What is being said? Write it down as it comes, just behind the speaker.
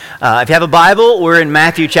If you have a Bible, we're in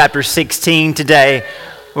Matthew chapter 16 today.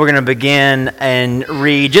 We're going to begin and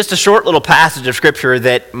read just a short little passage of Scripture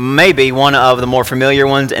that may be one of the more familiar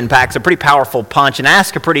ones and packs a pretty powerful punch and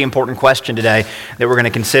asks a pretty important question today that we're going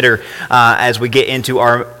to consider as we get into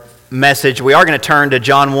our message. We are going to turn to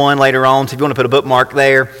John 1 later on, so if you want to put a bookmark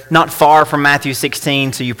there, not far from Matthew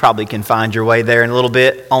 16, so you probably can find your way there in a little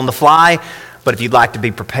bit on the fly. But if you'd like to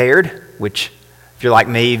be prepared, which if you're like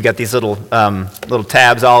me, you've got these little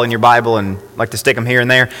tabs all in your Bible and like to stick them here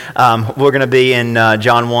and there. We're going to be in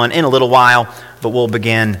John 1 in a little while, but we'll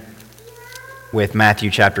begin with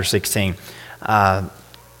Matthew chapter 16.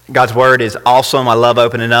 God's Word is awesome. I love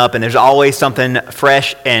opening up, and there's always something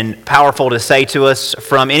fresh and powerful to say to us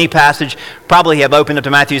from any passage. Probably have opened up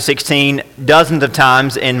to Matthew 16 dozens of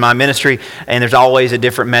times in my ministry, and there's always a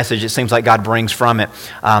different message it seems like God brings from it.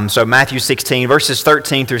 So Matthew 16, verses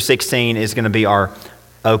 13 through 16 is going to be our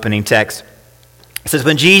opening text. It says,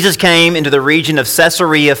 when Jesus came into the region of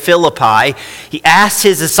Caesarea Philippi, he asked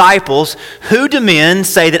his disciples, "Who do men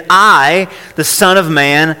say that I, the Son of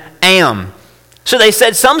Man, am?" So they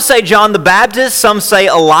said, some say John the Baptist, some say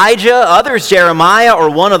Elijah, others Jeremiah or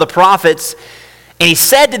one of the prophets. And he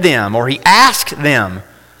said to them, or he asked them,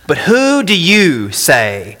 "But who do you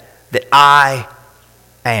say that I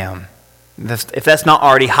am?" If that's not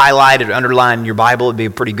already highlighted or underlined in your Bible, it'd be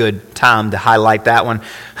a pretty good time to highlight that one.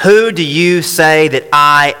 Who do you say that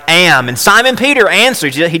I am? And Simon Peter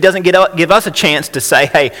answers. He doesn't give us a chance to say,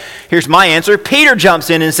 hey, here's my answer. Peter jumps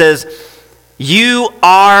in and says, "You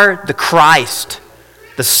are the Christ,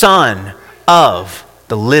 the Son of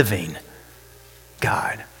the living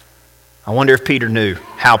God." I wonder if Peter knew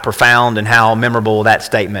how profound and how memorable that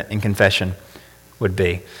statement and confession would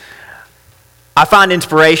be. I find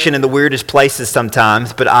inspiration in the weirdest places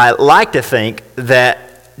sometimes, but I like to think that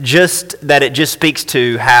it just speaks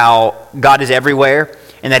to how God is everywhere,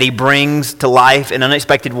 and that he brings to life in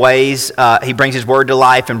unexpected ways. He brings his word to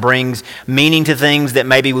life and brings meaning to things that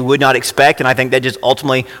maybe we would not expect. And I think that just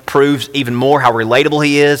ultimately proves even more how relatable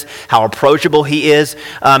he is, how approachable he is.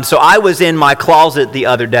 So I was in my closet the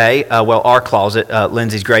other day, our closet.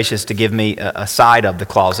 Lindsay's gracious to give me a side of the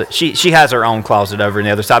closet. She has her own closet over in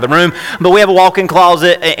the other side of the room. But we have a walk-in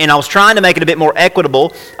closet, and I was trying to make it a bit more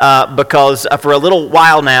equitable because for a little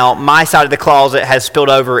while now, my side of the closet has spilled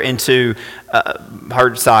over into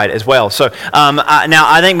her side as well. So now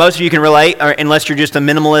I think most of you can relate, unless you're just a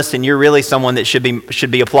minimalist and you're really someone that should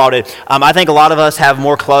be applauded. I think a lot of us have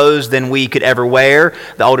more clothes than we could ever wear.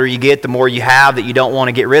 The older you get, the more you have that you don't want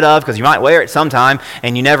to get rid of because you might wear it sometime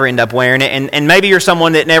and you never end up wearing it. And maybe you're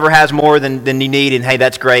someone that never has more than you need, and hey,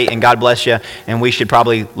 that's great, and God bless you, and we should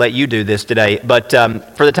probably let you do this today. But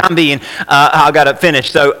for the time being, I've got to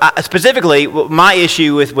finish. So specifically, my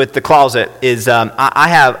issue with the closet is I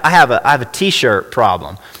have a T-shirt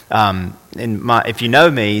problem. If you know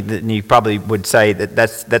me, then you probably would say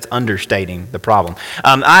that's understating the problem.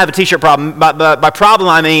 I have a T-shirt problem. By problem,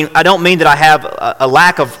 I don't mean that I have a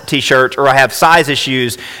lack of T-shirts or I have size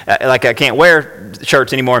issues, like I can't wear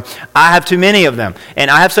shirts anymore. I have too many of them.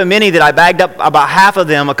 And I have so many that I bagged up about half of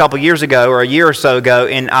them a couple years ago or a year or so ago,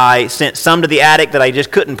 and I sent some to the attic that I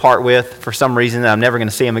just couldn't part with for some reason. I'm never going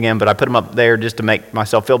to see them again, but I put them up there just to make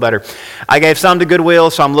myself feel better. I gave some to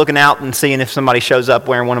Goodwill, so I'm looking out and seeing if somebody shows up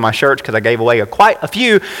wearing one of my shirts because I gave away quite a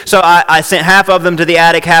few. So I sent half of them to the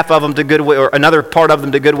attic, half of them to Goodwill, or another part of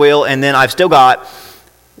them to Goodwill, and then I've still got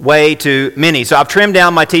way too many. So I've trimmed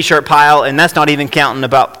down my T-shirt pile, and that's not even counting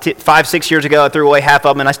about 5-6 years ago I threw away half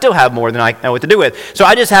of them, and I still have more than I know what to do with. So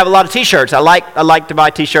I just have a lot of T-shirts. I like to buy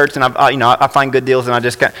T-shirts, and I find good deals, and I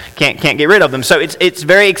just can't get rid of them. So it's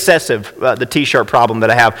very excessive, the T-shirt problem that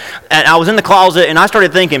I have. And I was in the closet, and I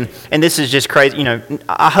started thinking, and this is just crazy.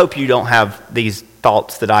 I hope you don't have these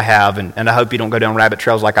thoughts that I have, and I hope you don't go down rabbit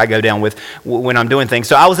trails like I go down with when I'm doing things.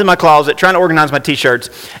 So I was in my closet trying to organize my T-shirts,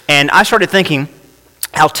 and I started thinking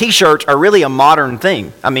how T-shirts are really a modern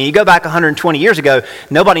thing. You go back 120 years ago,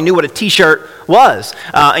 nobody knew what a T-shirt was.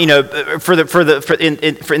 In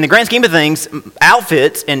the grand scheme of things,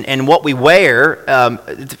 outfits and what we wear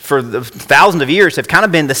for the thousands of years have kind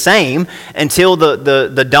of been the same until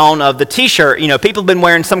the dawn of the T-shirt. People have been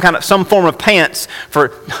wearing some form of pants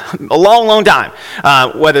for a long, long time,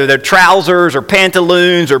 whether they're trousers or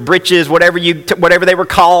pantaloons or breeches, whatever they were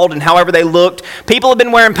called and however they looked. People have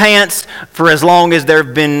been wearing pants for as long as there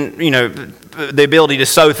have been, the ability to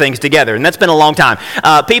sew things together, and that's been a long time.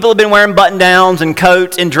 People have been wearing button-downs and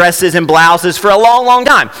coats and dresses and blouses for a long, long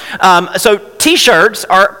time. So T-shirts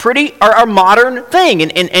are a modern thing.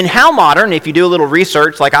 And how modern, if you do a little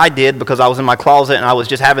research like I did because I was in my closet and I was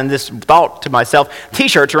just having this thought to myself,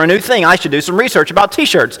 T-shirts are a new thing. I should do some research about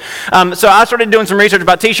T-shirts. So I started doing some research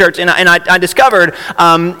about T-shirts, and I discovered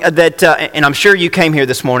that, and I'm sure you came here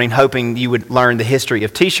this morning hoping you would learn the history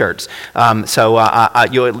of T-shirts.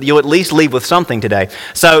 You'll at least leave with something today.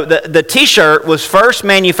 So the T-shirt was first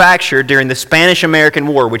manufactured during the Spanish-American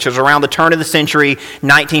War, which was around the turn of the century,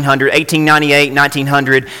 1898,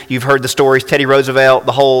 1900. You've heard the stories, Teddy Roosevelt,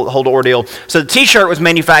 the whole ordeal. So the T-shirt was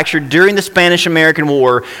manufactured during the Spanish-American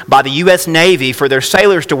War by the U.S. Navy for their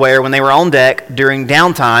sailors to wear when they were on deck during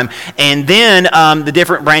downtime. And then the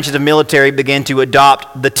different branches of military began to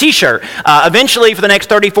adopt the T-shirt. Eventually, for the next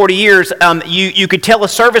 30, 40 years, you could tell a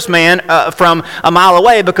serviceman from a mile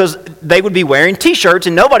away because they would be wearing T-shirts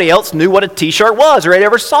and nobody else knew what a T-shirt was or had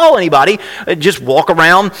ever saw anybody just walk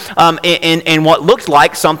around in what looked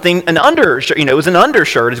like something, an undershirt. It was an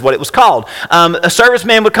undershirt is what it was called. A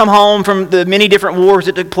serviceman would come home from the many different wars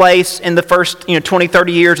that took place in the first 20,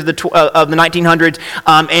 30 years of the 1900s,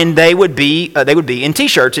 and they would be in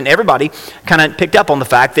T-shirts, and everybody kind of picked up on the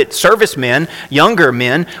fact that servicemen, younger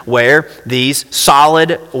men, wear these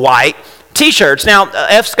solid white T-shirts. Now,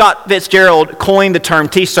 F. Scott Fitzgerald coined the term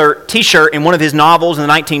T-shirt in one of his novels in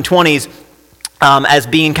the 1920s as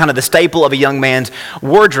being kind of the staple of a young man's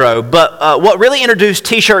wardrobe. But what really introduced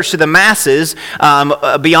T-shirts to the masses,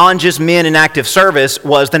 beyond just men in active service,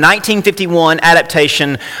 was the 1951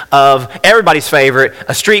 adaptation of everybody's favorite,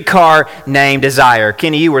 A Streetcar Named Desire.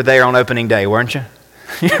 Kenny, you were there on opening day, weren't you?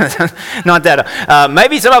 Not that.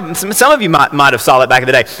 Maybe some of you might have saw that back in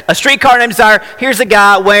the day. A Streetcar Named Desire. Here's a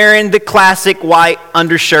guy wearing the classic white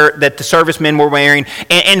undershirt that the servicemen were wearing.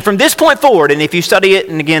 And from this point forward, and if you study it,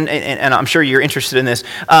 and again, and I'm sure you're interested in this,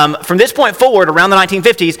 from this point forward, around the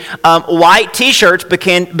 1950s, white T-shirts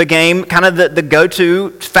became kind of the go-to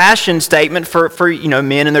fashion statement for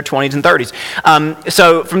men in their 20s and 30s.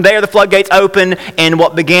 So from there, the floodgates opened, and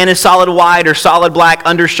what began as solid white or solid black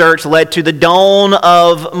undershirts led to the dawn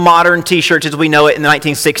of modern T-shirts as we know it in the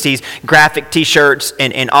 1960s, graphic T-shirts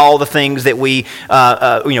and all the things that we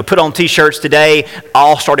put on T-shirts today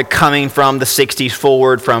all started coming from the 60s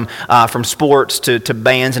forward, from sports to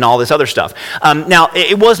bands and all this other stuff. Now,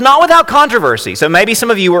 it was not without controversy. So maybe some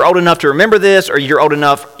of you were old enough to remember this, or you're old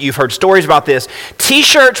enough, you've heard stories about this.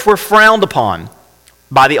 T-shirts were frowned upon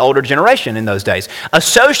by the older generation in those days,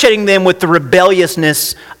 associating them with the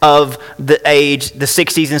rebelliousness of the age. The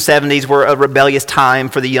 60s and 70s were a rebellious time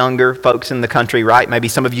for the younger folks in the country, right? Maybe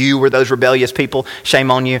some of you were those rebellious people.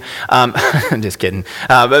 Shame on you. I'm just kidding.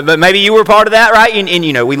 But maybe you were part of that, right?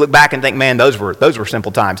 And we look back and think, man, those were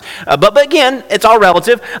simple times. But again, it's all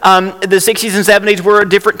relative. The 60s and 70s were a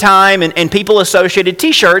different time, and people associated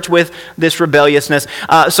T-shirts with this rebelliousness.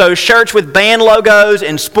 So shirts with band logos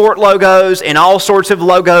and sport logos and all sorts of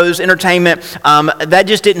logos, entertainment, that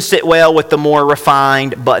just didn't sit well with the more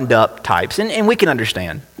refined, buttoned-up types. And we can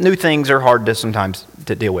understand. New things are hard to sometimes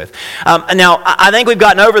to deal with. Now, I think we've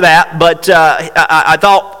gotten over that, but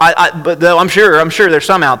but though I'm sure there's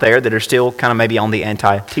some out there that are still kind of maybe on the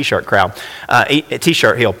anti-T-shirt crowd,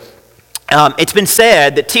 T-shirt hill. It's been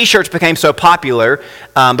said that T-shirts became so popular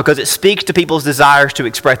because it speaks to people's desires to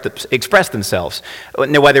express themselves.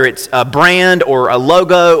 Whether it's a brand or a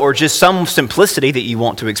logo or just some simplicity that you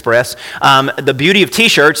want to express. The beauty of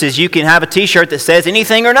T-shirts is you can have a T-shirt that says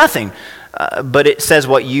anything or nothing, but it says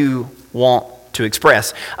what you want to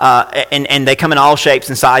express. And they come in all shapes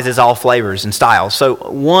and sizes, all flavors and styles. So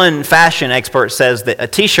one fashion expert says that a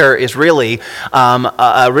T-shirt is really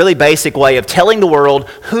a really basic way of telling the world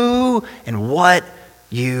who and what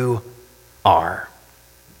you are.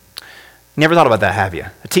 Never thought about that, have you?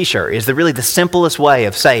 A T-shirt is really the simplest way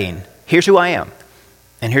of saying, here's who I am,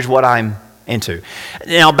 and here's what I'm into.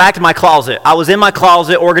 Now, back to my closet. I was in my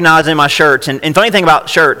closet organizing my shirts, and funny thing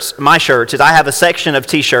about my shirts, is I have a section of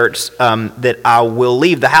T-shirts that I will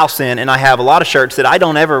leave the house in, and I have a lot of shirts that I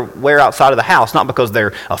don't ever wear outside of the house, not because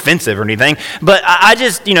they're offensive or anything, but I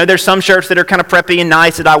just, there's some shirts that are kind of preppy and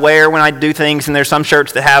nice that I wear when I do things, and there's some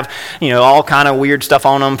shirts that have, all kind of weird stuff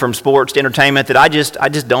on them, from sports to entertainment, that I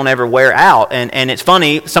just don't ever wear out. And it's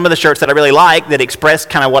funny, some of the shirts that I really like, that express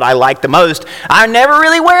kind of what I like the most, I never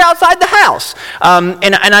really wear outside the house. house.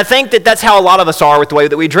 And I think that that's how a lot of us are with the way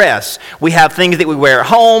that we dress. We have things that we wear at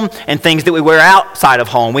home and things that we wear outside of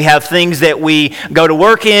home. We have things that we go to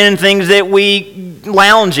work in, things that we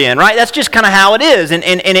lounge in, right? That's just kind of how it is. And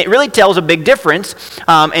it really tells a big difference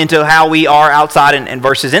into how we are outside and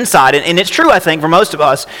versus inside. And it's true, I think, for most of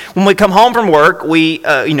us. When we come home from work, we've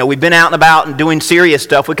been out and about and doing serious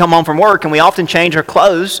stuff. We come home from work and we often change our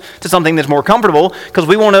clothes to something that's more comfortable because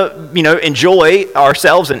we want to, enjoy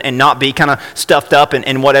ourselves and not be kind of stuffed up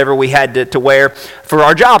in whatever we had to wear for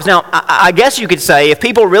our jobs. Now, I guess you could say if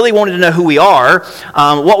people really wanted to know who we are,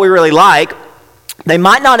 what we really like, they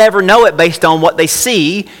might not ever know it based on what they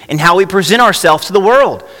see and how we present ourselves to the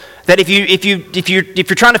world. That if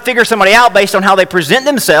you're trying to figure somebody out based on how they present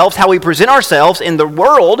themselves, how we present ourselves in the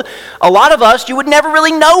world, a lot of us, you would never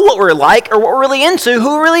really know what we're like or what we're really into,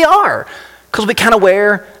 who we really are, because we kind of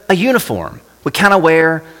wear a uniform. We kind of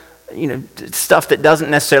wear, stuff that doesn't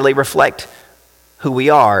necessarily reflect who we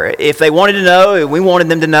are. If they wanted to know, and we wanted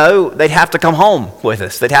them to know, they'd have to come home with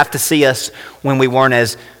us. They'd have to see us when we weren't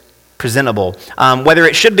as presentable. Whether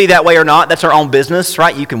it should be that way or not, that's our own business,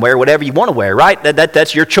 right? You can wear whatever you want to wear, right?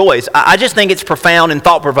 That's your choice. I just think it's profound and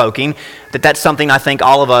thought-provoking that's something I think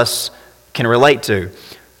all of us can relate to.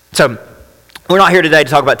 So, we're not here today to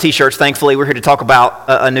talk about t-shirts, thankfully. We're here to talk about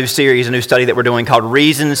a new series, a new study that we're doing called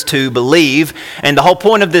Reasons to Believe. And the whole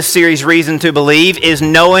point of this series, Reason to Believe, is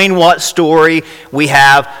knowing what story we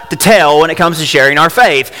have to tell when it comes to sharing our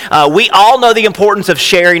faith. We all know the importance of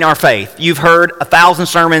sharing our faith. You've heard 1,000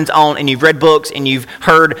 sermons on, and you've read books, and you've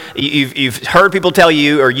heard people tell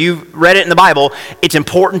you, or you've read it in the Bible, it's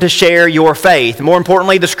important to share your faith. More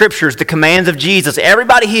importantly, the scriptures, the commands of Jesus.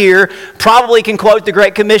 Everybody here probably can quote the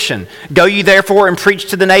Great Commission. Go you therefore and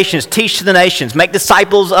preach to the nations, teach to the nations, make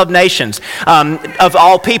disciples of nations, of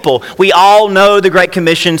all people. We all know the Great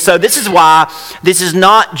Commission, so this is why this is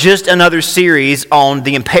not just another series on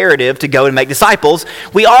the imperative to go and make disciples.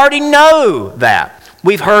 We already know that.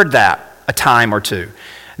 We've heard that a time or two.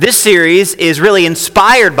 This series is really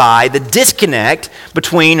inspired by the disconnect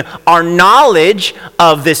between our knowledge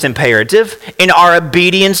of this imperative and our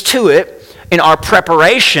obedience to it and our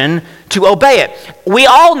preparation to obey it. We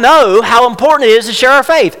all know how important it is to share our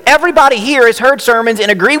faith. Everybody here has heard sermons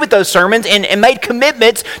and agreed with those sermons and made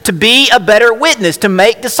commitments to be a better witness, to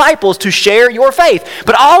make disciples, to share your faith.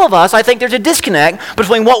 But all of us, I think there's a disconnect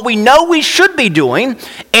between what we know we should be doing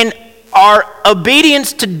and our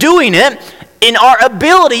obedience to doing it and our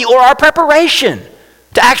ability or our preparation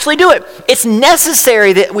to actually do it. It's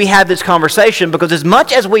necessary that we have this conversation because as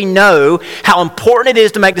much as we know how important it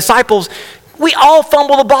is to make disciples, we all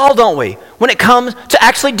fumble the ball, don't we, when it comes to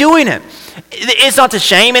actually doing it. It's not to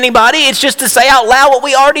shame anybody. It's just to say out loud what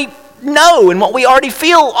we already know and what we already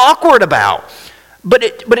feel awkward about. But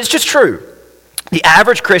it's just true. The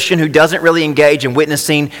average Christian who doesn't really engage in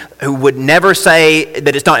witnessing, who would never say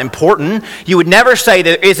that it's not important, you would never say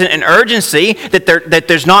there isn't an urgency, that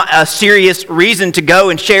there's not a serious reason to go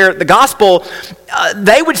and share the gospel,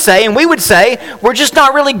 they would say, and we would say, we're just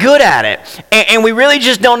not really good at it. And we really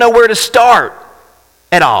just don't know where to start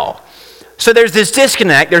at all. So there's this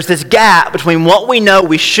disconnect, there's this gap between what we know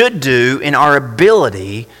we should do and our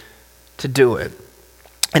ability to do it.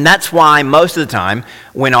 And that's why most of the time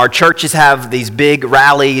when our churches have these big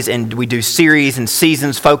rallies and we do series and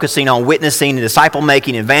seasons focusing on witnessing and disciple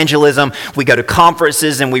making, evangelism, we go to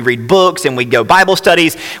conferences and we read books and we go Bible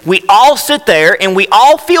studies, we all sit there and we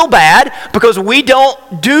all feel bad because we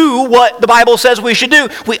don't do what the Bible says we should do.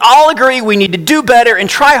 We all agree we need to do better and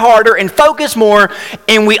try harder and focus more,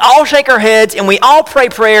 and we all shake our heads and we all pray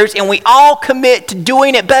prayers and we all commit to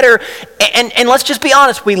doing it better. And let's just be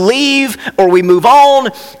honest, we leave or we move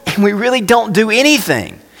on and we really don't do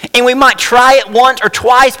anything. And we might try it once or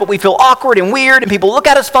twice, but we feel awkward and weird and people look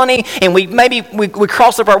at us funny and we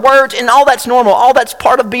cross up our words, and all that's normal. All that's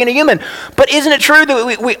part of being a human. But isn't it true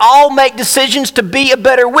that we all make decisions to be a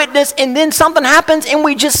better witness, and then something happens and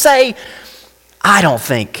we just say, I don't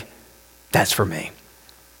think that's for me.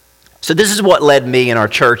 So this is what led me and our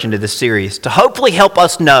church into this series, to hopefully help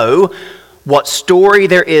us know what story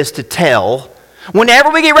there is to tell whenever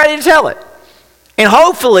we get ready to tell it. And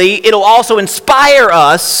hopefully it'll also inspire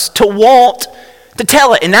us to want to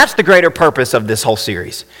tell it. And that's the greater purpose of this whole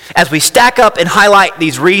series. As we stack up and highlight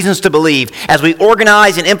these reasons to believe, as we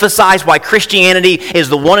organize and emphasize why Christianity is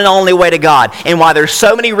the one and only way to God, and why there's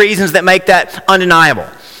so many reasons that make that undeniable.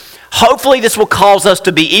 Hopefully this will cause us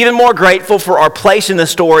to be even more grateful for our place in the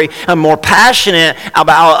story and more passionate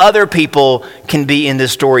about how other people can be in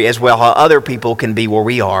this story as well, how other people can be where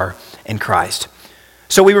we are in Christ.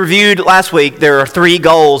 So we reviewed last week, there are 3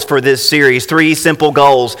 goals for this series, 3 simple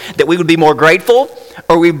goals: that we would be more grateful,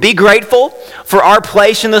 or we be grateful for our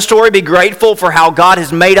place in the story, be grateful for how God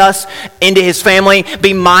has made us into his family,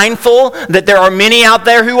 be mindful that there are many out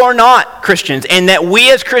there who are not Christians, and that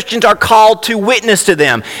we as Christians are called to witness to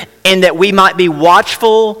them, and that we might be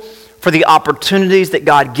watchful for the opportunities that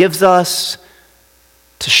God gives us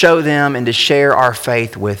to show them and to share our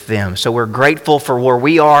faith with them. So we're grateful for where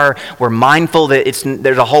we are. We're mindful that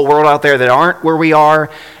there's a whole world out there that aren't where we are,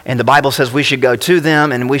 and the Bible says we should go to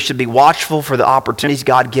them, and we should be watchful for the opportunities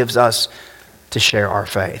God gives us to share our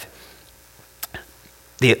faith.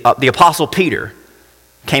 The Apostle Peter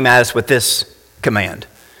came at us with this command.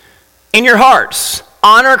 In your hearts,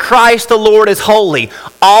 honor Christ the Lord as holy,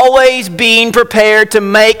 always being prepared to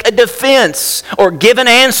make a defense or give an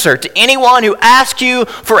answer to anyone who asks you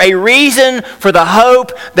for a reason for the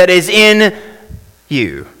hope that is in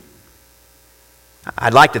you.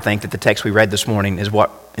 I'd like to think that the text we read this morning is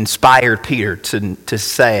what inspired Peter to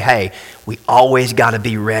say, hey, we always got to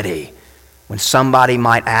be ready. When somebody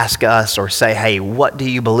might ask us or say, hey, what do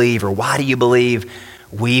you believe or why do you believe?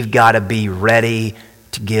 We've got to be ready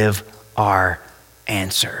to give our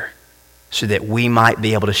answer so that we might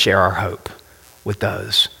be able to share our hope with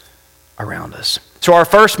those around us. So our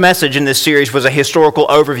first message in this series was a historical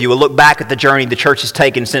overview, a look back at the journey the church has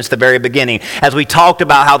taken since the very beginning, as we talked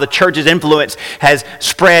about how the church's influence has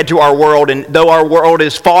spread to our world, and though our world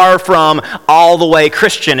is far from all the way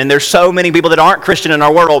Christian, and there's so many people that aren't Christian in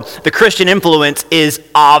our world, the Christian influence is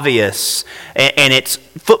obvious, and its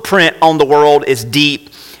footprint on the world is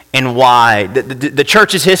deep and wide. The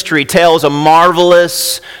church's history tells a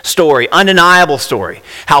marvelous story, undeniable story,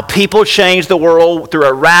 how people changed the world through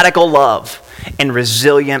a radical love and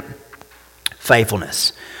resilient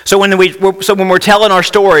faithfulness. So when we're telling our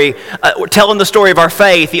story, we're telling the story of our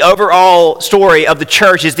faith, the overall story of the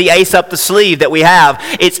church is the ace up the sleeve that we have.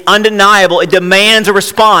 It's undeniable. It demands a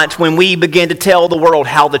response when we begin to tell the world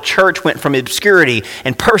how the church went from obscurity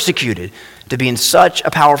and persecuted to being such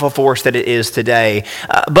a powerful force that it is today.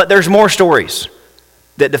 But there's more stories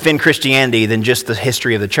that defend Christianity than just the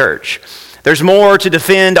history of the church. There's more to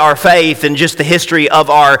defend our faith than just the history of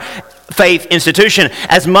our faith institution.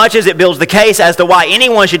 As much as it builds the case as to why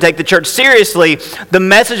anyone should take the church seriously, the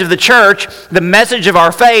message of the church, the message of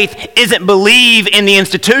our faith, isn't believe in the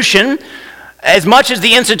institution. As much as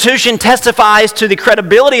the institution testifies to the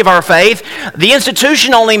credibility of our faith, the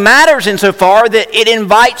institution only matters insofar that it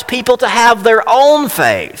invites people to have their own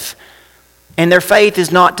faith. And their faith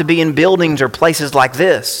is not to be in buildings or places like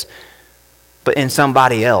this, but in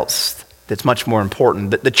somebody else that's much more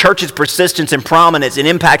important. The church's persistence and prominence and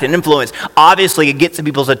impact and influence, obviously it gets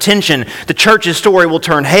people's attention. The church's story will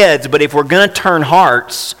turn heads, but if we're going to turn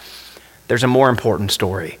hearts, there's a more important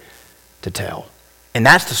story to tell. And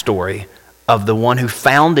that's the story of the one who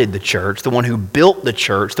founded the church, the one who built the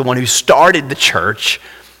church, the one who started the church,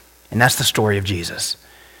 and that's the story of Jesus.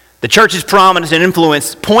 The church's prominence and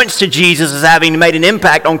influence points to Jesus as having made an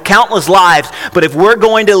impact on countless lives, but if we're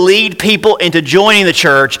going to lead people into joining the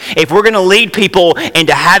church, if we're going to lead people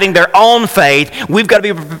into having their own faith, we've got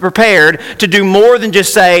to be prepared to do more than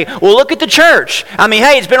just say, well, look at the church. I mean,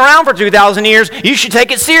 hey, it's been around for 2,000 years. You should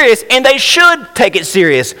take it serious, and they should take it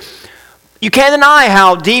serious. You can't deny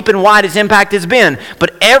how deep and wide its impact has been,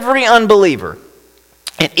 but every unbeliever,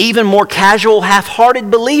 and even more casual,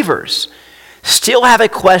 half-hearted believers, still have a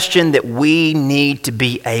question that we need to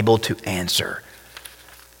be able to answer.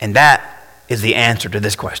 And that is the answer to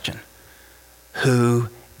this question. Who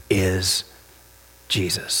is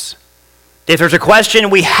Jesus? If there's a question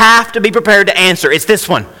we have to be prepared to answer, it's this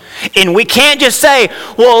one. And we can't just say,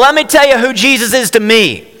 well, let me tell you who Jesus is to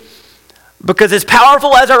me. Because as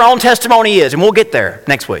powerful as our own testimony is, and we'll get there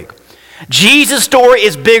next week, Jesus' story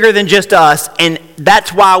is bigger than just us, and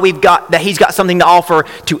that's why he's got something to offer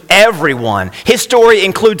to everyone. His story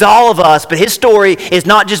includes all of us, but his story is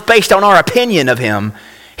not just based on our opinion of him.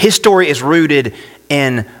 His story is rooted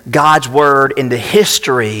in God's word, in the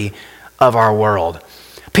history of our world.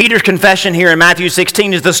 Peter's confession here in Matthew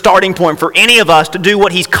 16 is the starting point for any of us to do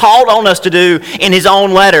what he's called on us to do in his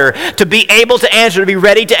own letter, to be able to answer, to be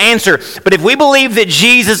ready to answer. But if we believe that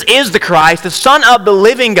Jesus is the Christ, the Son of the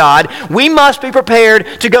living God, we must be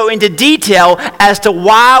prepared to go into detail as to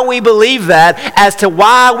why we believe that, as to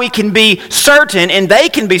why we can be certain, and they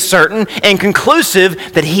can be certain and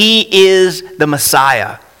conclusive that he is the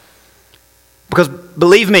Messiah. Because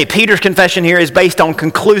believe me, Peter's confession here is based on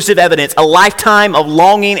conclusive evidence, a lifetime of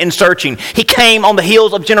longing and searching. He came on the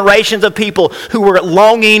heels of generations of people who were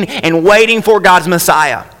longing and waiting for God's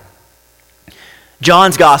Messiah.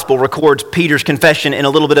 John's gospel records Peter's confession in a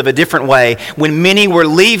little bit of a different way. When many were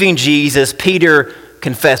leaving Jesus, Peter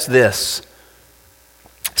confessed this.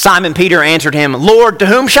 Simon Peter answered him, Lord, to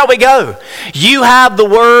whom shall we go? You have the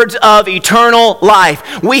words of eternal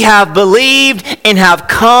life. We have believed and have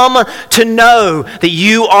come to know that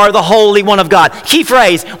you are the Holy One of God. Key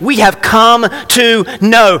phrase, we have come to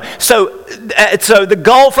know. So the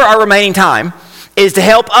goal for our remaining time is to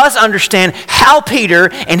help us understand how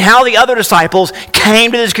Peter and how the other disciples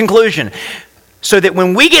came to this conclusion. So that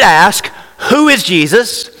when we get asked, who is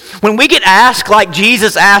Jesus? When we get asked, like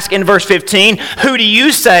Jesus asked in verse 15, who do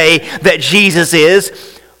you say that Jesus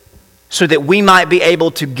is? So that we might be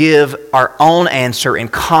able to give our own answer in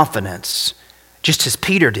confidence, just as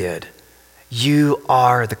Peter did. You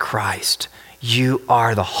are the Christ. You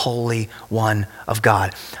are the Holy One of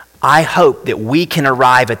God. I hope that we can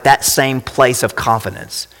arrive at that same place of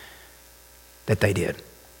confidence that they did.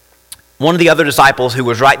 One of the other disciples who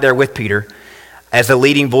was right there with Peter as the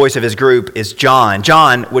leading voice of his group is John.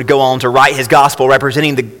 John would go on to write his gospel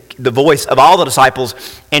representing the voice of all the disciples.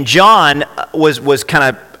 And John was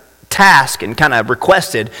kind of tasked and kind of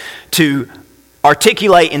requested to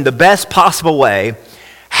articulate in the best possible way,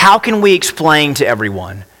 how can we explain to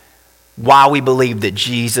everyone why we believe that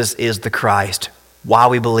Jesus is the Christ, why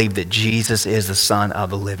we believe that Jesus is the Son of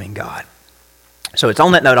the living God. So it's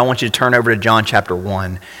on that note, I want you to turn over to John chapter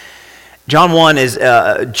 1. John 1 is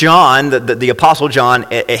John, the Apostle John.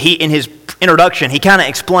 He, in his introduction, he kind of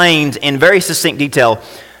explains in very succinct detail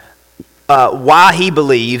why he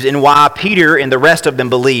believes and why Peter and the rest of them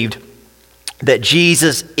believed that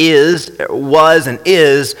Jesus was and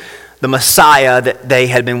is the Messiah that they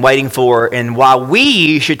had been waiting for, and why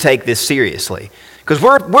we should take this seriously. Because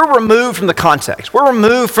we're removed from the context. We're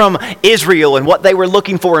removed from Israel and what they were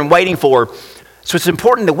looking for and waiting for. So it's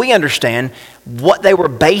important that we understand what they were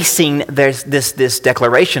basing this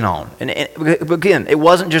declaration on. And again, it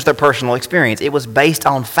wasn't just their personal experience. It was based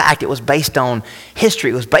on fact. It was based on history.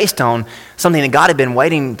 It was based on something that God had been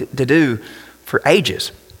waiting to do for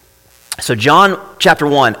ages. So John chapter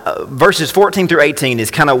 1, verses 14 through 18 is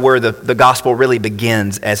kind of where the gospel really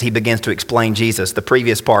begins as he begins to explain Jesus. The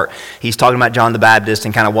previous part, he's talking about John the Baptist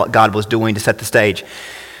and kind of what God was doing to set the stage.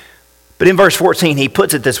 But in verse 14, he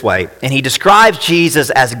puts it this way, and he describes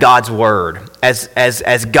Jesus as God's word,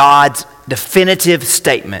 as God's definitive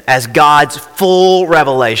statement, as God's full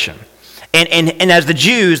revelation. And as the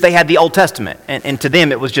Jews, they had the Old Testament, and to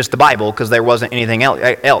them it was just the Bible because there wasn't anything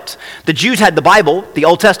else. The Jews had the Bible, the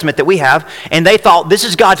Old Testament that we have, and they thought this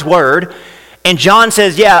is God's word. And John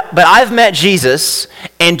says, yeah, but I've met Jesus,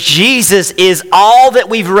 and Jesus is all that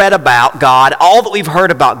we've read about God, all that we've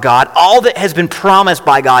heard about God, all that has been promised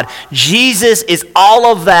by God. Jesus is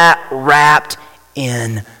all of that wrapped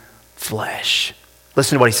in flesh.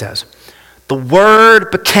 Listen to what he says. The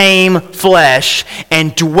Word became flesh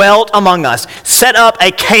and dwelt among us, set up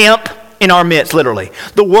a camp in our midst, literally.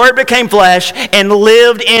 The Word became flesh and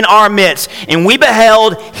lived in our midst. And we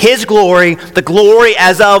beheld His glory, the glory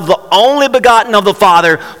as of the only begotten of the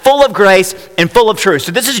Father, full of grace and full of truth.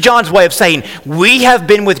 So this is John's way of saying, we have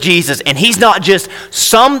been with Jesus, and He's not just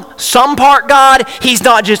some part God. He's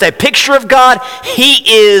not just a picture of God. He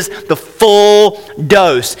is the full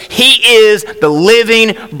dose. He is the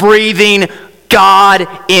living, breathing God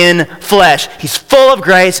in flesh. He's full of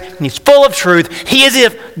grace and He's full of truth. He is as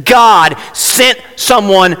if God sent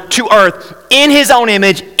someone to earth in His own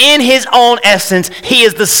image, in His own essence. He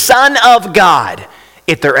is the Son of God,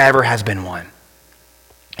 if there ever has been one.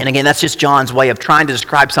 And again, that's just John's way of trying to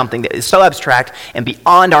describe something that is so abstract and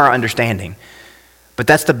beyond our understanding. But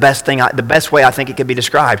that's the best way I think it could be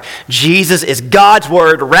described. Jesus is God's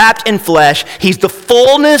Word wrapped in flesh. He's the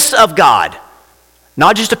fullness of God.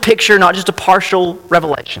 Not just a picture, not just a partial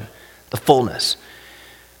revelation, the fullness.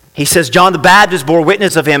 He says, John the Baptist bore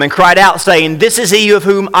witness of Him and cried out, saying, this is He of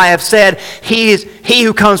whom I have said, He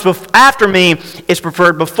who comes after me is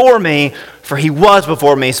preferred before me, for He was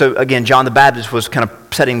before me. So again, John the Baptist was kind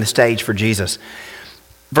of setting the stage for Jesus.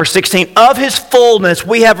 Verse 16, of His fullness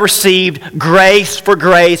we have received grace for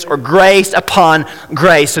grace, or grace upon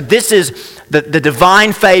grace. So this is the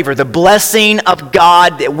divine favor, the blessing of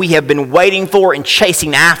God that we have been waiting for and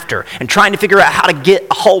chasing after and trying to figure out how to get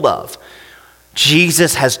a hold of.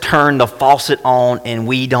 Jesus has turned the faucet on, and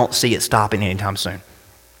we don't see it stopping anytime soon.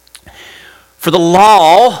 For the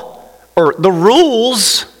law, or the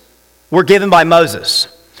rules, were given by Moses,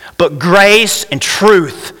 but grace and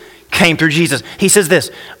truth came through Jesus. He says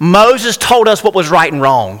this, Moses told us what was right and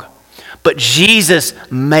wrong, but Jesus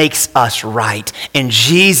makes us right, and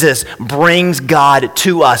Jesus brings God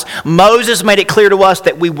to us. Moses made it clear to us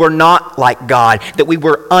that we were not like God, that we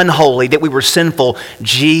were unholy, that we were sinful.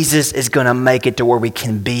 Jesus is going to make it to where we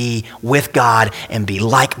can be with God and be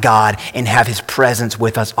like God and have His presence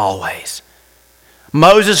with us always.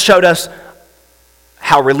 Moses showed us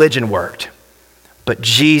how religion worked, but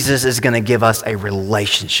Jesus is going to give us a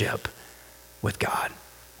relationship with God.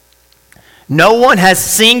 No one has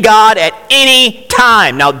seen God at any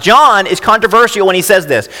time. Now, John is controversial when he says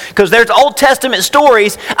this, because there's Old Testament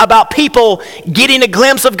stories about people getting a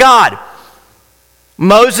glimpse of God.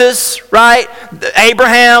 Moses, right?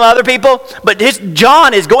 Abraham, other people. But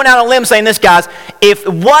John is going out on a limb saying this, guys. If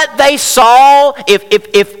what they saw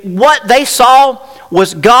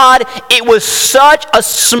was God, it was such a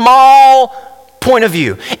small point of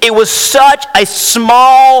view. It was such a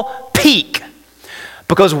small peak.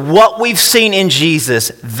 Because what we've seen in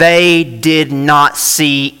Jesus, they did not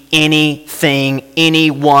see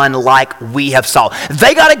anyone like we have saw.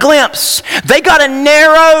 They got a glimpse. They got a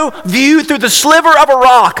narrow view through the sliver of a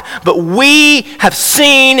rock. But we have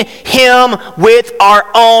seen him with our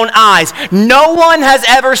own eyes. No one has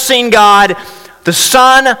ever seen God. The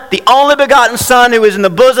Son, the only begotten Son who is in the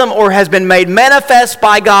bosom or has been made manifest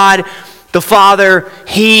by God, the Father,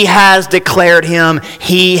 he has declared him.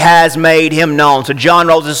 He has made him known. So John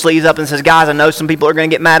rolls his sleeves up and says, guys, I know some people are going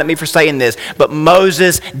to get mad at me for saying this, but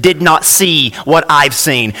Moses did not see what I've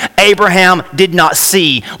seen. Abraham did not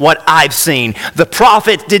see what I've seen. The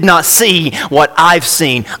prophets did not see what I've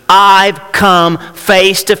seen. I've come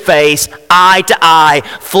face to face, eye to eye,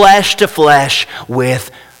 flesh to flesh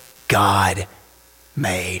with God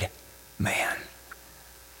made man.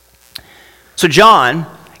 So John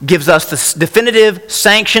gives us the definitive,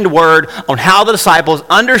 sanctioned word on how the disciples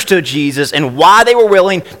understood Jesus and why they were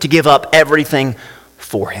willing to give up everything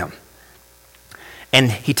for him.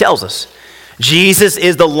 And he tells us, Jesus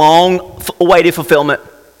is the long-awaited fulfillment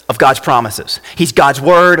of God's promises. He's God's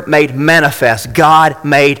word made manifest, God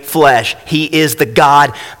made flesh. He is the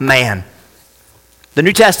God-man. The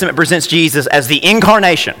New Testament presents Jesus as the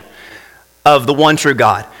incarnation of the one true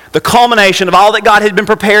God, the culmination of all that God had been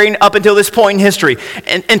preparing up until this point in history.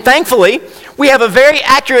 And thankfully, we have a very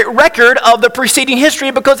accurate record of the preceding history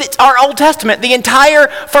because it's our Old Testament. The entire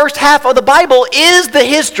first half of the Bible is the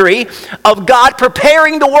history of God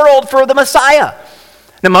preparing the world for the Messiah.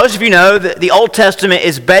 Now, most of you know that the Old Testament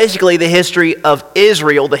is basically the history of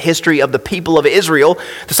Israel, the history of the people of Israel,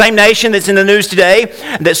 the same nation that's in the news today,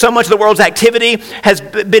 that so much of the world's activity has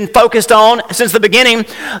been focused on since the beginning.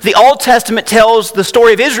 The Old Testament tells the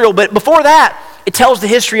story of Israel, but before that, it tells the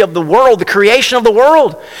history of the world, the creation of the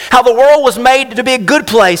world, how the world was made to be a good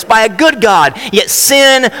place by a good God, yet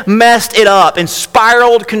sin messed it up and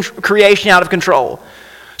spiraled creation out of control.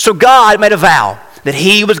 So God made a vow that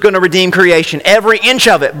he was going to redeem creation, every inch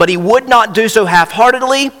of it, but he would not do so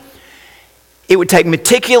half-heartedly. It would take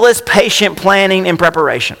meticulous, patient planning and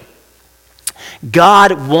preparation.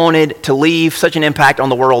 God wanted to leave such an impact on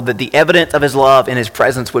the world that the evidence of his love and his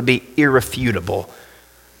presence would be irrefutable.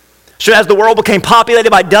 So as the world became populated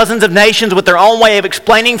by dozens of nations with their own way of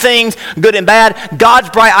explaining things, good and bad, God's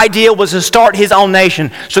bright idea was to start his own nation.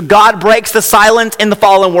 So God breaks the silence in the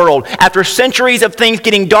fallen world. After centuries of things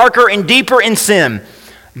getting darker and deeper in sin,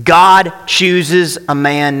 God chooses a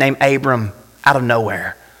man named Abram out of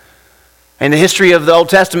nowhere. And the history of the Old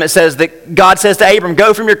Testament says that God says to Abram,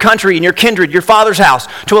 go from your country and your kindred, your father's house,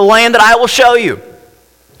 to a land that I will show you.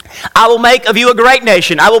 I will make of you a great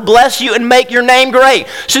nation. I will bless you and make your name great,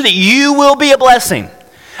 so that you will be a blessing.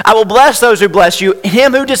 I will bless those who bless you.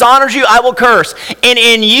 Him who dishonors you, I will curse. And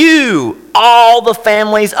in you, all the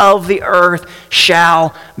families of the earth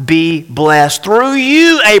shall be blessed. Through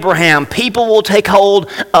you, Abraham, people will take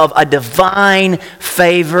hold of a divine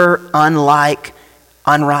favor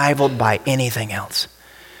unrivaled by anything else.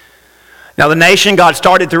 Now, the nation God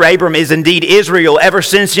started through Abram is indeed Israel. Ever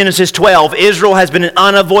since Genesis 12, Israel has been an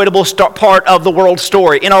unavoidable part of the world's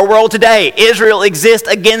story. In our world today, Israel exists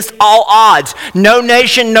against all odds. No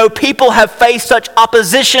nation, no people have faced such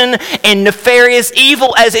opposition and nefarious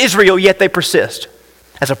evil as Israel, yet they persist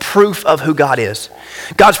as a proof of who God is.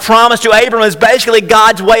 God's promise to Abram is basically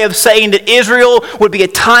God's way of saying that Israel would be a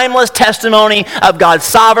timeless testimony of God's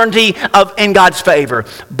sovereignty and God's favor,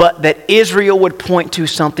 but that Israel would point to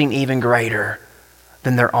something even greater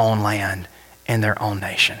than their own land and their own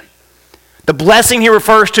nation. The blessing he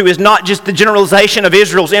refers to is not just the generalization of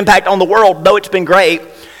Israel's impact on the world, though it's been great.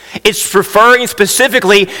 It's referring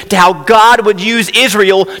specifically to how God would use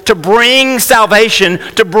Israel to bring salvation,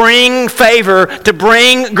 to bring favor, to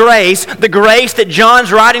bring grace. The grace that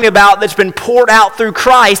John's writing about that's been poured out through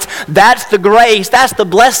Christ, that's the grace, that's the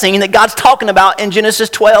blessing that God's talking about in Genesis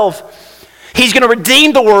 12. He's going to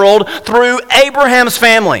redeem the world through Abraham's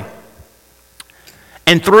family.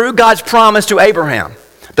 And through God's promise to Abraham,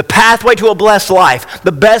 the pathway to a blessed life,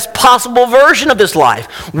 the best possible version of this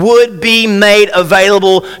life, would be made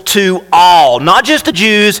available to all. Not just the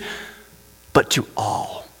Jews, but to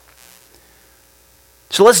all.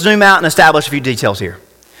 So let's zoom out and establish a few details here.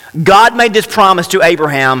 God made this promise to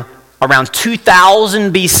Abraham around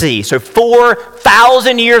 2000 BC, so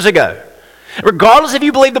 4,000 years ago. Regardless if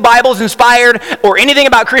you believe the Bible is inspired or anything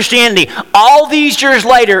about Christianity, all these years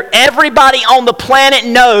later, everybody on the planet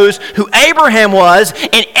knows who Abraham was,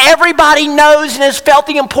 and everybody knows and has felt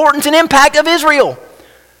the importance and impact of Israel.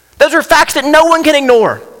 Those are facts that no one can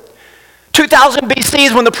ignore. 2000 BC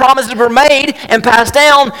is when the promises were made and passed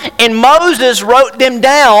down, and Moses wrote them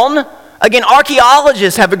down. Again,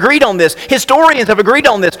 archaeologists have agreed on this. Historians have agreed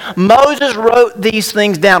on this. Moses wrote these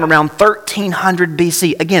things down around 1300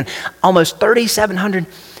 BC. Again, almost 3,700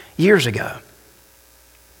 years ago.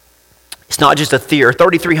 It's not just a theory,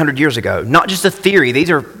 3,300 years ago. Not just a theory.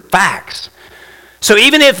 These are facts. So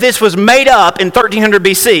even if this was made up in 1300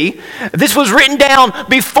 BC, this was written down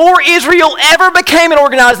before Israel ever became an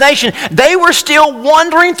organized nation. They were still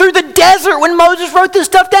wandering through the desert when Moses wrote this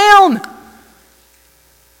stuff down.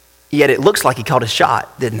 Yet it looks like he called his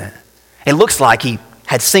shot, didn't it? It looks like he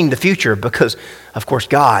had seen the future because, of course,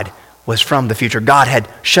 God was from the future. God had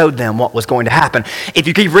showed them what was going to happen. If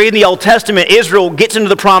you keep reading the Old Testament, Israel gets into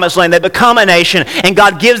the promised land. They become a nation, and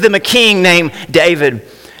God gives them a king named David.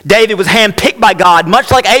 David was handpicked by God, much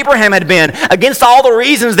like Abraham had been. Against all the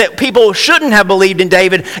reasons that people shouldn't have believed in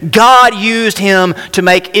David, God used him to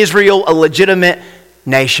make Israel a legitimate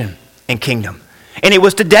nation and kingdom. And it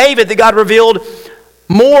was to David that God revealed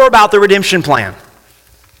more about the redemption plan.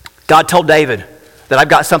 God told David that I've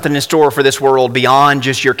got something in store for this world beyond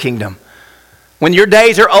just your kingdom. When your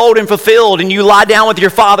days are old and fulfilled and you lie down with your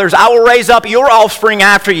fathers, I will raise up your offspring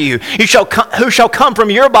after you, who shall come from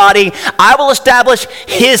your body. I will establish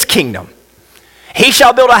his kingdom. He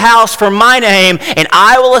shall build a house for my name, and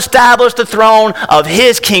I will establish the throne of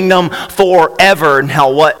his kingdom forever.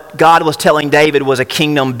 Now, what God was telling David was a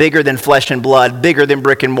kingdom bigger than flesh and blood, bigger than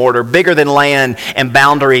brick and mortar, bigger than land and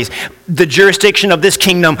boundaries. The jurisdiction of this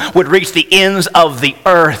kingdom would reach the ends of the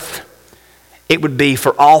earth. It would be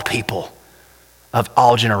for all people of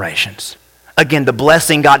all generations. Again, the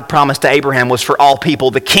blessing God promised to Abraham was for all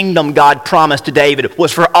people. The kingdom God promised to David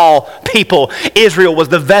was for all people. Israel was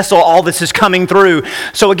the vessel all this is coming through.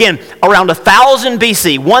 So again, around 1000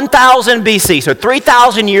 BC, 1000 BC, so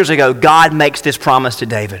 3,000 years ago, God makes this promise to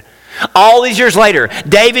David. All these years later,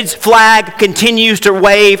 David's flag continues to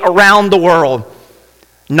wave around the world,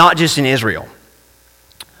 not just in Israel.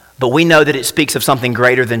 But we know that it speaks of something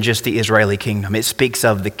greater than just the Israeli kingdom. It speaks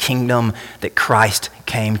of the kingdom that Christ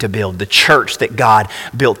came to build, the church that God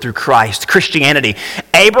built through Christ, Christianity.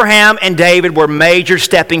 Abraham and David were major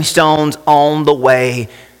stepping stones on the way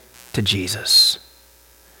to Jesus.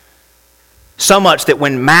 So much that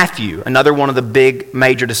when Matthew, another one of the big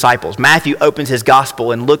major disciples, Matthew opens his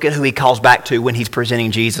gospel and look at who he calls back to when he's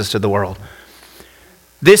presenting Jesus to the world.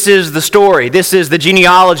 This is the story. This is the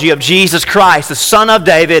genealogy of Jesus Christ, the son of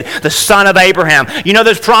David, the son of Abraham. You know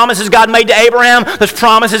those promises God made to Abraham, those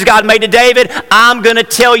promises God made to David? I'm going to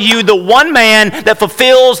tell you the one man that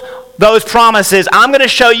fulfills those promises. I'm going to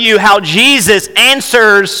show you how Jesus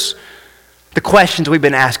answers the questions we've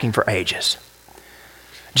been asking for ages.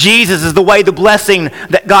 Jesus is the way the blessing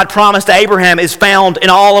that God promised to Abraham is found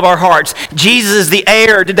in all of our hearts. Jesus is the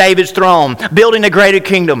heir to David's throne, building a greater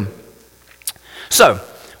kingdom. So,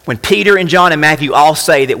 when Peter and John and Matthew all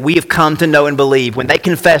say that we have come to know and believe, when they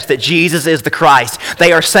confess that Jesus is the Christ,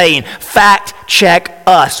 they are saying, fact check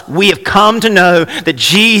us. We have come to know that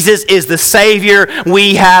Jesus is the Savior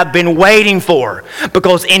we have been waiting for.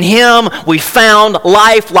 Because in him we found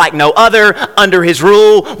life like no other. Under his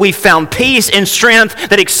rule, we found peace and strength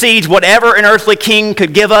that exceeds whatever an earthly king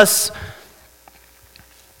could give us.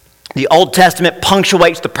 The Old Testament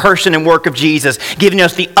punctuates the person and work of Jesus, giving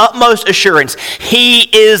us the utmost assurance. He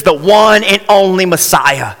is the one and only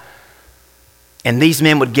Messiah. And these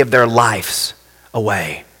men would give their lives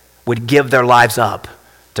away, would give their lives up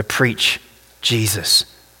to preach Jesus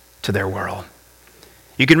to their world.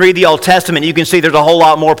 You can read the Old Testament, you can see there's a whole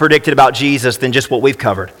lot more predicted about Jesus than just what we've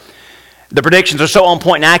covered. The predictions are so on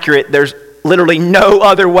point and accurate, there's literally no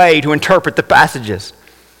other way to interpret the passages.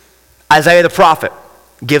 Isaiah the prophet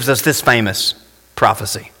gives us this famous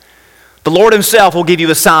prophecy. The Lord himself will give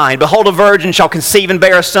you a sign. Behold, a virgin shall conceive and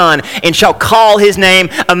bear a son, and shall call his name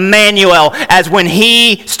Emmanuel. As when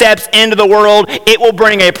he steps into the world, it will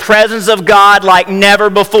bring a presence of God like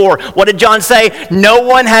never before. What did John say? No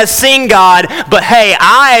one has seen God, but hey,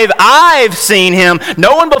 I've seen him.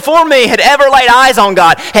 No one before me had ever laid eyes on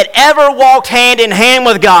God, had ever walked hand in hand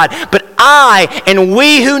with God. But I and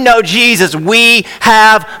we who know Jesus, we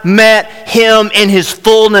have met him in his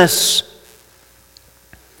fullness.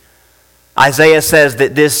 Isaiah says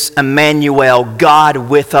that this Emmanuel, God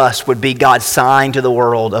with us, would be God's sign to the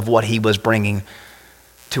world of what he was bringing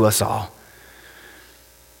to us all.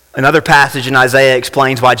 Another passage in Isaiah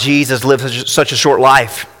explains why Jesus lived such a short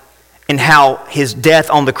life and how his death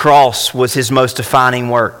on the cross was his most defining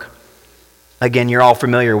work. Again, you're all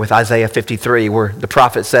familiar with Isaiah 53, where the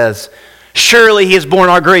prophet says, surely he has borne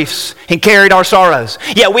our griefs and carried our sorrows.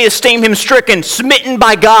 Yet we esteemed him stricken, smitten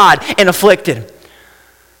by God, and afflicted.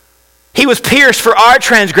 He was pierced for our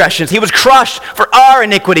transgressions. He was crushed for our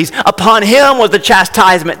iniquities. Upon him was the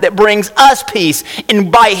chastisement that brings us peace.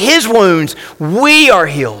 And by his wounds we are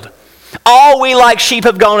healed. All we like sheep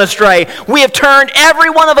have gone astray. We have turned every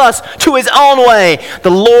one of us to his own way. The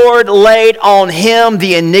Lord laid on him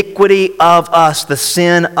the iniquity of us, the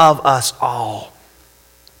sin of us all.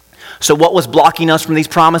 So what was blocking us from these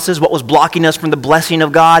promises? What was blocking us from the blessing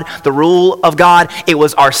of God, the rule of God? It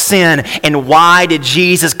was our sin. And why did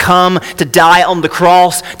Jesus come to die on the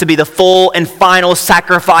cross, to be the full and final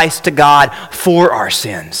sacrifice to God for our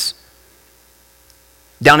sins?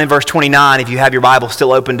 Down in verse 29, if you have your Bible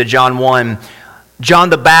still open to John 1, John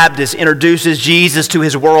the Baptist introduces Jesus to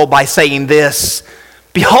his world by saying this,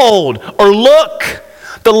 behold, or look,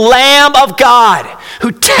 the Lamb of God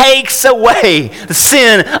who takes away the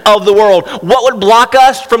sin of the world. What would block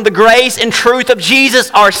us from the grace and truth of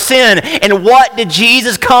Jesus? Our sin. And what did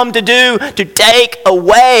Jesus come to do? To take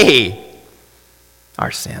away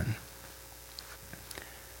our sin.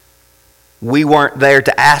 We weren't there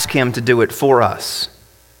to ask him to do it for us.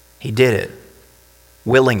 He did it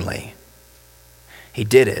willingly. He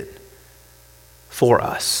did it for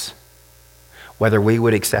us, whether we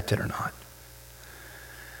would accept it or not.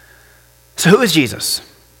 So who is Jesus?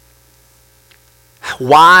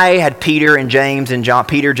 Why had Peter, James,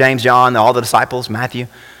 John, all the disciples, Matthew,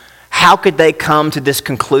 how could they come to this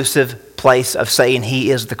conclusive place of saying he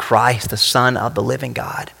is the Christ, the Son of the living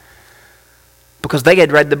God? Because they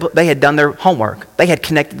had read the book, they had done their homework, they had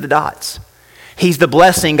connected the dots. He's the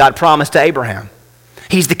blessing God promised to Abraham.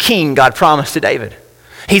 He's the king God promised to David.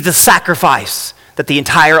 He's the sacrifice that the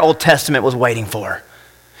entire Old Testament was waiting for.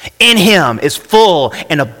 In him is full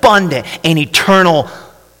and abundant and eternal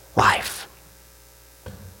life.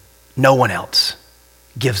 No one else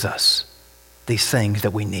gives us these things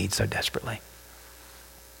that we need so desperately.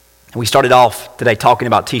 And we started off today talking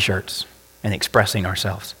about t-shirts and expressing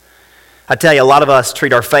ourselves. I tell you, a lot of us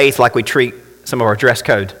treat our faith like we treat some of our dress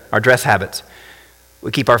code, our dress habits. We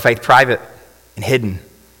keep our faith private and hidden.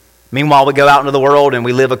 Meanwhile, we go out into the world and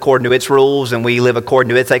we live according to its rules and we live according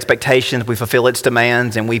to its expectations. We fulfill its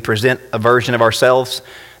demands and we present a version of ourselves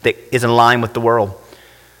that is in line with the world.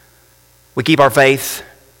 We keep our faith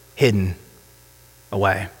hidden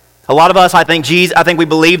away. A lot of us, I think we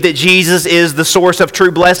believe that Jesus is the source of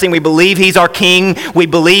true blessing. We believe he's our king. We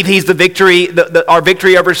believe he's the victory, our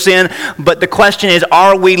victory over sin. But the question is,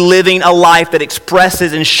 are we living a life that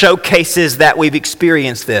expresses and showcases that we've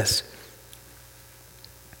experienced this?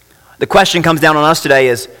 The question comes down on us today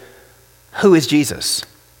is, who is Jesus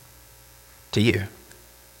to you?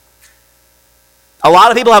 A lot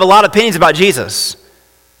of people have a lot of opinions about Jesus,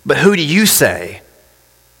 but who do you say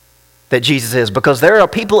that Jesus is? Because there are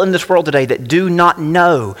people in this world today that do not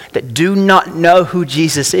know who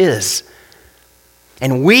Jesus is.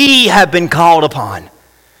 And we have been called upon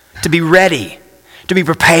to be ready, to be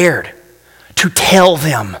prepared, to tell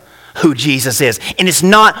them who Jesus is. And it's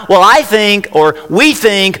not, well, I think, or we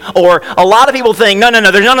think, or a lot of people think. No,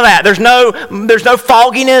 there's none of that. There's no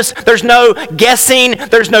fogginess. There's no guessing.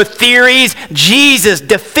 There's no theories. Jesus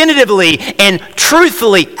definitively and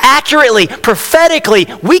truthfully, accurately, prophetically,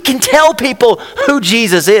 we can tell people who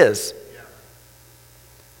Jesus is.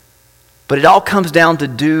 But it all comes down to,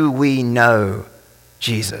 do we know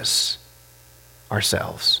Jesus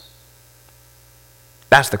ourselves?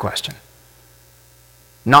 That's the question.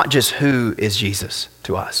 Not just who is Jesus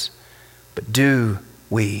to us, but do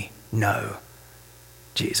we know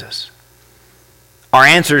Jesus? Our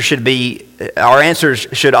answers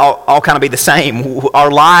should all kind of be the same.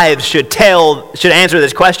 Our lives should answer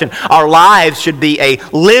this question. Our lives should be a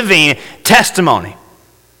living testimony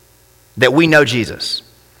that we know Jesus.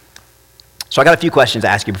 So I got a few questions to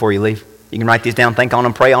ask you before you leave. You can write these down, think on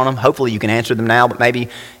them, pray on them. Hopefully you can answer them now, but maybe you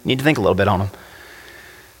need to think a little bit on them.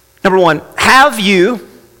 Number one, have you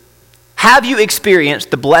experienced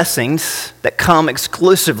the blessings that come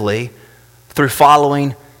exclusively through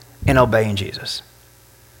following and obeying Jesus?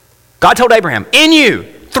 God told Abraham, in you,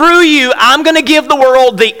 through you, I'm going to give the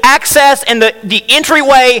world the access and the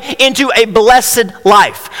entryway into a blessed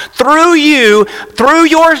life. Through you, through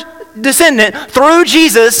your descendant, through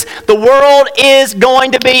Jesus, the world is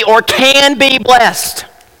going to be or can be blessed.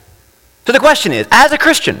 So the question is, as a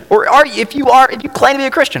Christian, or if you claim to be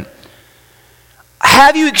a Christian,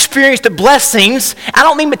 have you experienced the blessings? I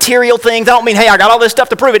don't mean material things. I don't mean, hey, I got all this stuff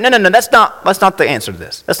to prove it. No. That's not the answer to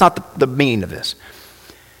this. That's not the meaning of this.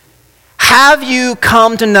 Have you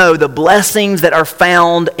come to know the blessings that are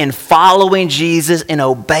found in following Jesus and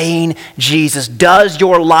obeying Jesus? Does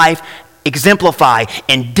your life exemplify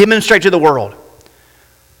and demonstrate to the world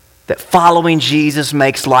that following Jesus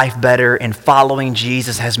makes life better and following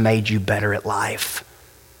Jesus has made you better at life?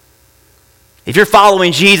 If you're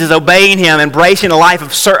following Jesus, obeying him, embracing a life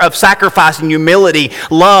of sacrifice and humility,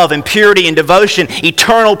 love and purity and devotion,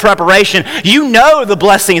 eternal preparation, you know the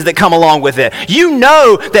blessings that come along with it. You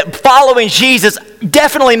know that following Jesus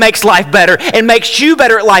definitely makes life better and makes you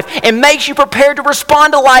better at life and makes you prepared to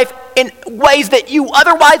respond to life in ways that you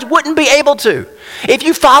otherwise wouldn't be able to. If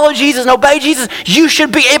you follow Jesus and obey Jesus, you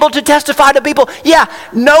should be able to testify to people, yeah,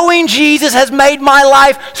 knowing Jesus has made my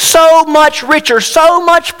life so much richer, so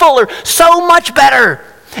much fuller, so much better.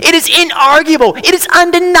 It is inarguable. It is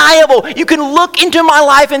undeniable. You can look into my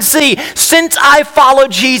life and see, since I followed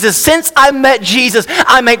Jesus, since I met Jesus,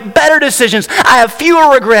 I make better decisions. I have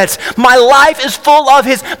fewer regrets. My life is full of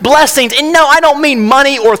his blessings. And no, I don't mean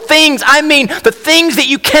money or things. I mean the things that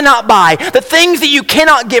you cannot buy, the things that you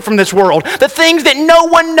cannot get from this world, the things that no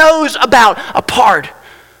one knows about apart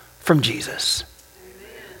from Jesus.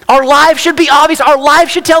 Our lives should be obvious. Our lives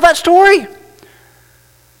should tell that story.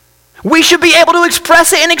 We should be able to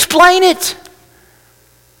express it and explain it.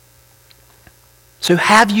 So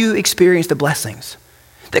have you experienced the blessings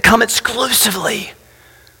that come exclusively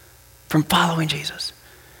from following Jesus?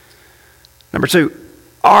 Number two,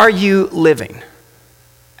 are you living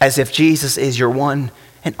as if Jesus is your one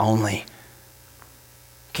and only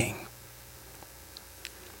King?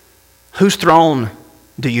 Whose throne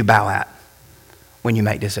do you bow at when you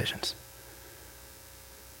make decisions?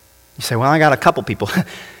 You say, well, I got a couple people.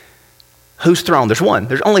 Whose throne? There's one.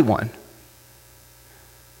 There's only one.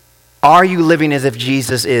 Are you living as if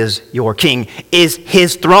Jesus is your King? Is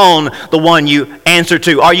his throne the one you answer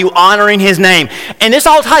to? Are you honoring his name? And this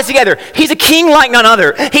all ties together. He's a king like none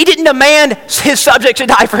other. He didn't demand his subjects to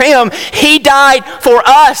die for him. He died for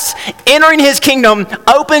us. Entering his kingdom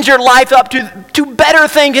opens your life up to better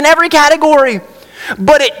things in every category.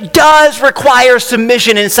 But it does require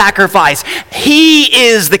submission and sacrifice. He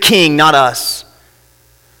is the king, not us.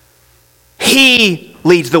 He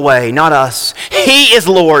leads the way, not us. He is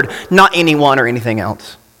Lord, not anyone or anything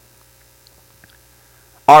else.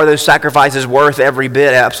 Are those sacrifices worth every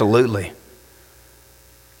bit? Absolutely.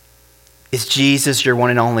 Is Jesus your one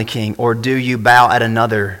and only King, or do you bow at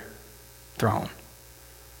another throne?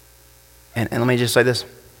 And let me just say this.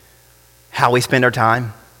 How we spend our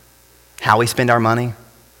time, how we spend our money,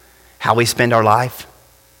 how we spend our life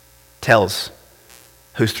tells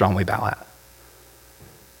whose throne we bow at.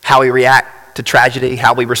 How we react to tragedy,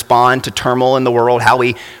 how we respond to turmoil in the world, how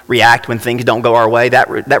we react when things don't go our way, that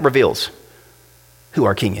reveals who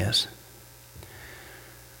our King is.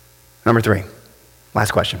 Number 3,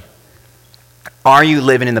 last question. Are you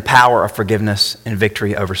living in the power of forgiveness and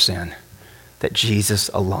victory over sin that Jesus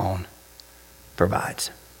alone provides?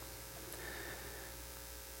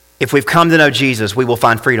 If we've come to know Jesus, we will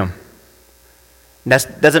find freedom.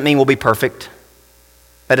 That doesn't mean we'll be perfect.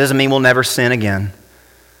 That doesn't mean we'll never sin again.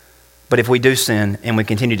 But if we do sin and we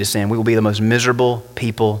continue to sin, we will be the most miserable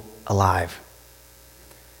people alive.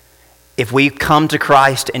 If we come to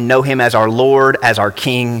Christ and know him as our Lord, as our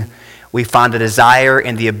King, we find the desire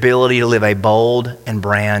and the ability to live a bold and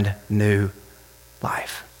brand new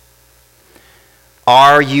life.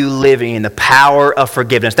 Are you living in the power of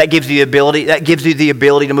forgiveness? That gives you the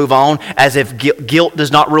ability to move on as if guilt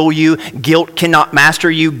does not rule you. Guilt cannot master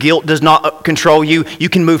you. Guilt does not control you. You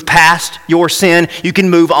can move past your sin. You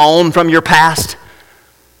can move on from your past.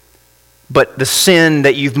 But the sin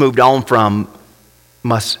that you've moved on from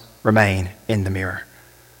must remain in the mirror.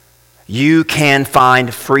 You can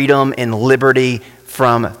find freedom and liberty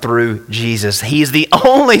through Jesus. He's the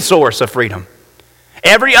only source of freedom.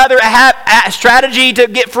 Every other strategy to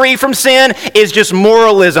get free from sin is just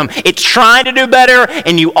moralism. It's trying to do better,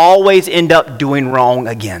 and you always end up doing wrong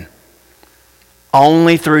again.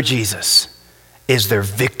 Only through Jesus is there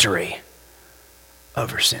victory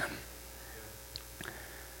over sin.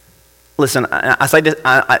 Listen, I say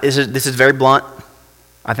this, this is very blunt.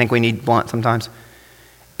 I think we need blunt sometimes.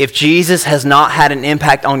 If Jesus has not had an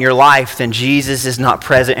impact on your life, then Jesus is not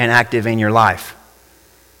present and active in your life.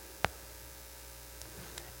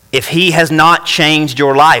 If he has not changed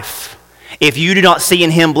your life, if you do not see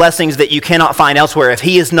in him blessings that you cannot find elsewhere, if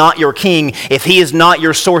he is not your king, if he is not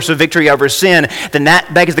your source of victory over sin, then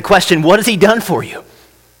that begs the question, what has he done for you?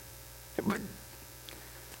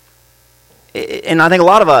 And I think a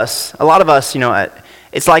lot of us,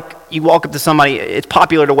 it's like you walk up to somebody, it's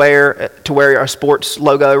popular to wear our sports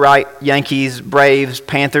logo, right? Yankees, Braves,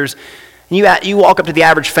 Panthers. And you walk up to the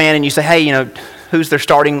average fan and you say, hey, who's their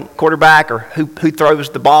starting quarterback or who throws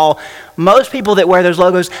the ball? Most people that wear those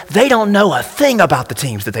logos, they don't know a thing about the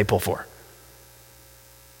teams that they pull for.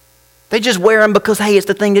 They just wear them because, hey, it's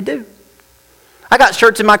the thing to do. I got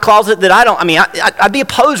shirts in my closet that I'd be a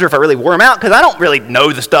poser if I really wore them out because I don't really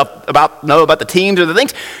know the stuff about the teams or the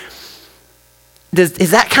things.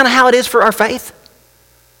 Is that kind of how it is for our faith?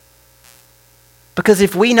 Because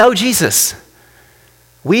if we know Jesus,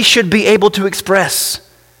 we should be able to express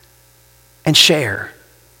and share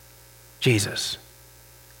Jesus.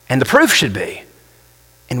 And the proof should be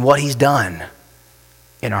in what he's done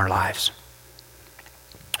in our lives.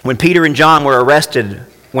 When Peter and John were arrested,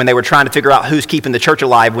 when they were trying to figure out who's keeping the church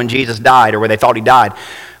alive when Jesus died or where they thought he died,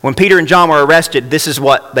 when Peter and John were arrested, this is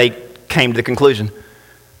what they came to the conclusion.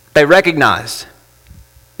 They recognized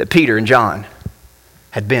that Peter and John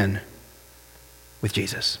had been with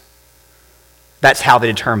Jesus. That's how they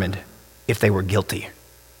determined if they were guilty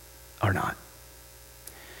or not.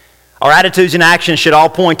 Our attitudes and actions should all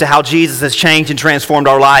point to how Jesus has changed and transformed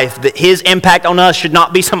our life. That his impact on us should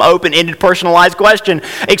not be some open-ended, personalized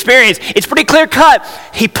experience. It's pretty clear cut.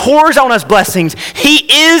 He pours on us blessings.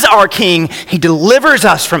 He is our King. He delivers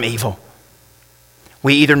us from evil.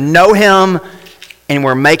 We either know him and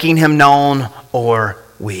we're making him known, or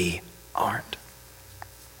we aren't.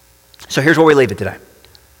 So here's where we leave it today.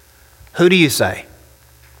 Who do you say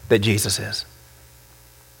that Jesus is?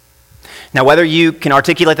 Now, whether you can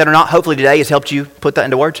articulate that or not, hopefully today has helped you put that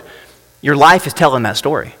into words. Your life is telling that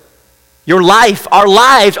story. Our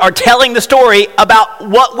lives are telling the story about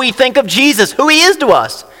what we think of Jesus, who he is to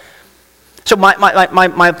us. So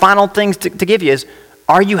my final things to give you is,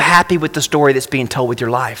 are you happy with the story that's being told with your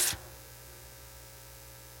life?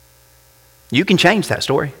 You can change that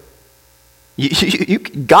story.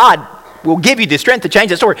 God will give you the strength to change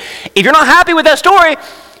that story. If you're not happy with that story,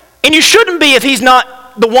 and you shouldn't be if he's not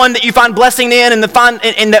the one that you find blessing in and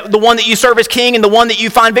the one that you serve as king and the one that you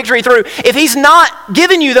find victory through, if he's not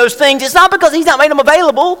giving you those things, it's not because he's not made them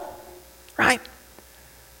available, right?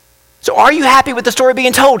 So are you happy with the story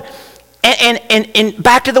being told? And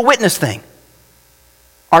back to the witness thing.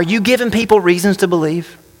 Are you giving people reasons to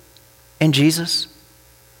believe in Jesus?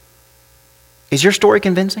 Is your story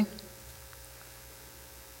convincing?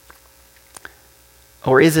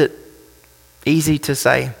 Or is it easy to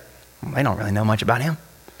say, well, they don't really know much about him?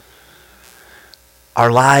 Our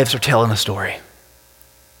lives are telling a story.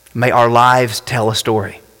 May our lives tell a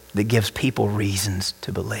story that gives people reasons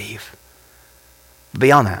to believe.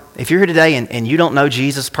 Beyond that, if you're here today and you don't know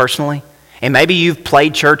Jesus personally, and maybe you've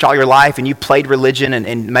played church all your life and you've played religion,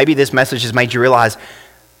 and maybe this message has made you realize,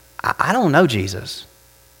 I don't know Jesus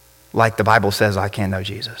like the Bible says I can know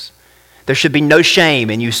Jesus. There should be no shame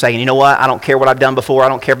in you saying, you know what, I don't care what I've done before. I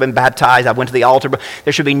don't care if I've been baptized. I went to the altar. But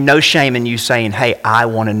there should be no shame in you saying, hey, I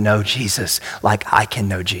want to know Jesus like I can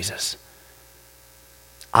know Jesus.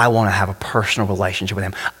 I want to have a personal relationship with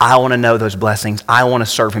him. I want to know those blessings. I want to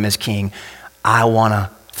serve him as king. I want to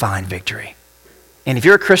find victory. And if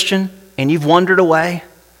you're a Christian and you've wandered away,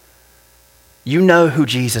 you know who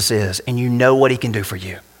Jesus is and you know what he can do for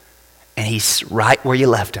you. And he's right where you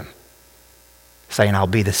left him, saying, I'll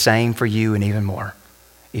be the same for you and even more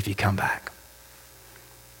if you come back.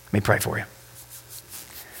 Let me pray for you.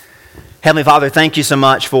 Heavenly Father, thank you so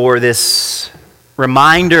much for this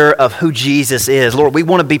reminder of who Jesus is. Lord, we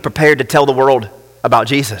want to be prepared to tell the world about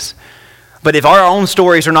Jesus. But if our own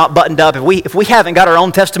stories are not buttoned up, if we haven't got our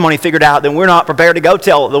own testimony figured out, then we're not prepared to go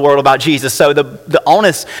tell the world about Jesus. So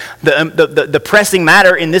the pressing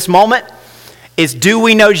matter in this moment is, do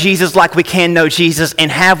we know Jesus like we can know Jesus? And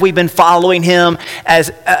have we been following him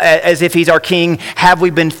as if he's our king? Have we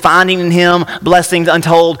been finding in him blessings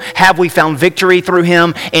untold? Have we found victory through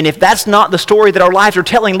him? And if that's not the story that our lives are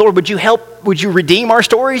telling, Lord, would you help? Would you redeem our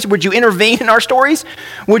stories? Would you intervene in our stories?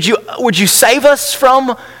 Would you save us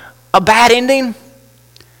from a bad ending?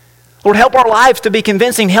 Lord, help our lives to be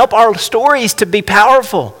convincing. Help our stories to be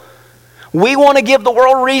powerful. We want to give the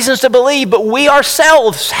world reasons to believe, but we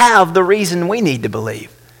ourselves have the reason we need to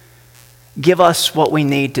believe. Give us what we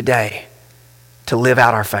need today to live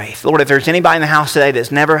out our faith. Lord, if there's anybody in the house today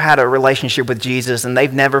that's never had a relationship with Jesus and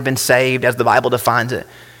they've never been saved as the Bible defines it,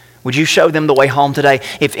 would you show them the way home today?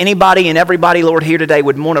 If anybody and everybody, Lord, here today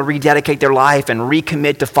would want to rededicate their life and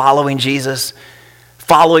recommit to following Jesus,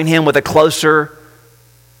 following him with a closer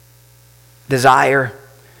desire,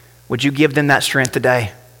 would you give them that strength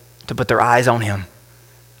today to put their eyes on him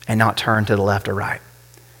and not turn to the left or right?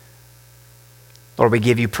 Lord, we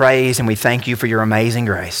give you praise and we thank you for your amazing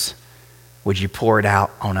grace. Would you pour it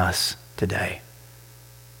out on us today?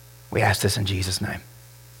 We ask this in Jesus' name.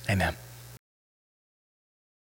 Amen.